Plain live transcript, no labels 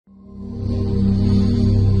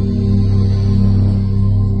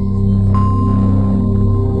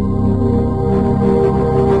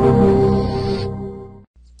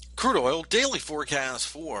forecast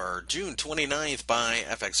for June 29th by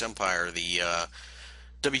FX Empire. The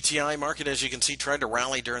WTI market, as you can see, tried to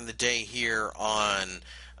rally during the day here on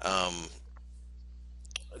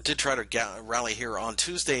did try to rally here on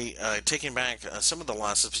Tuesday, taking back some of the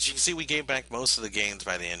losses. But you can see we gave back most of the gains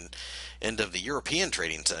by the end of the European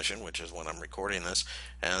trading session, which is when I'm recording this,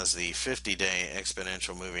 as the 50-day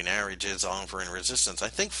exponential moving average is offering resistance. I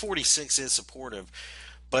think 46 is supportive,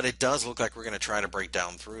 but it does look like we're going to try to break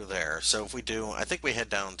down through there. So if we do, I think we head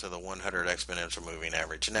down to the 100 exponential moving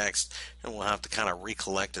average next, and we'll have to kind of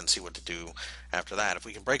recollect and see what to do after that. If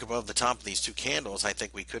we can break above the top of these two candles, I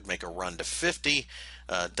think we could make a run to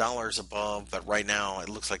 $50 above, but right now it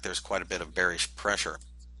looks like there's quite a bit of bearish pressure.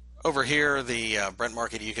 Over here, the Brent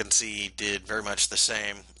market, you can see, did very much the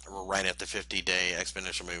same. We're right at the 50-day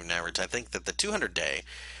exponential moving average. I think that the 200-day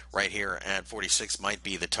right here at 46 might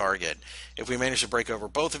be the target. If we manage to break over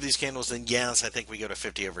both of these candles, then yes, I think we go to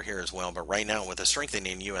 50 over here as well. But right now, with a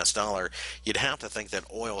strengthening U.S. dollar, you'd have to think that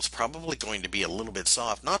oil is probably going to be a little bit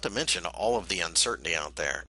soft, not to mention all of the uncertainty out there.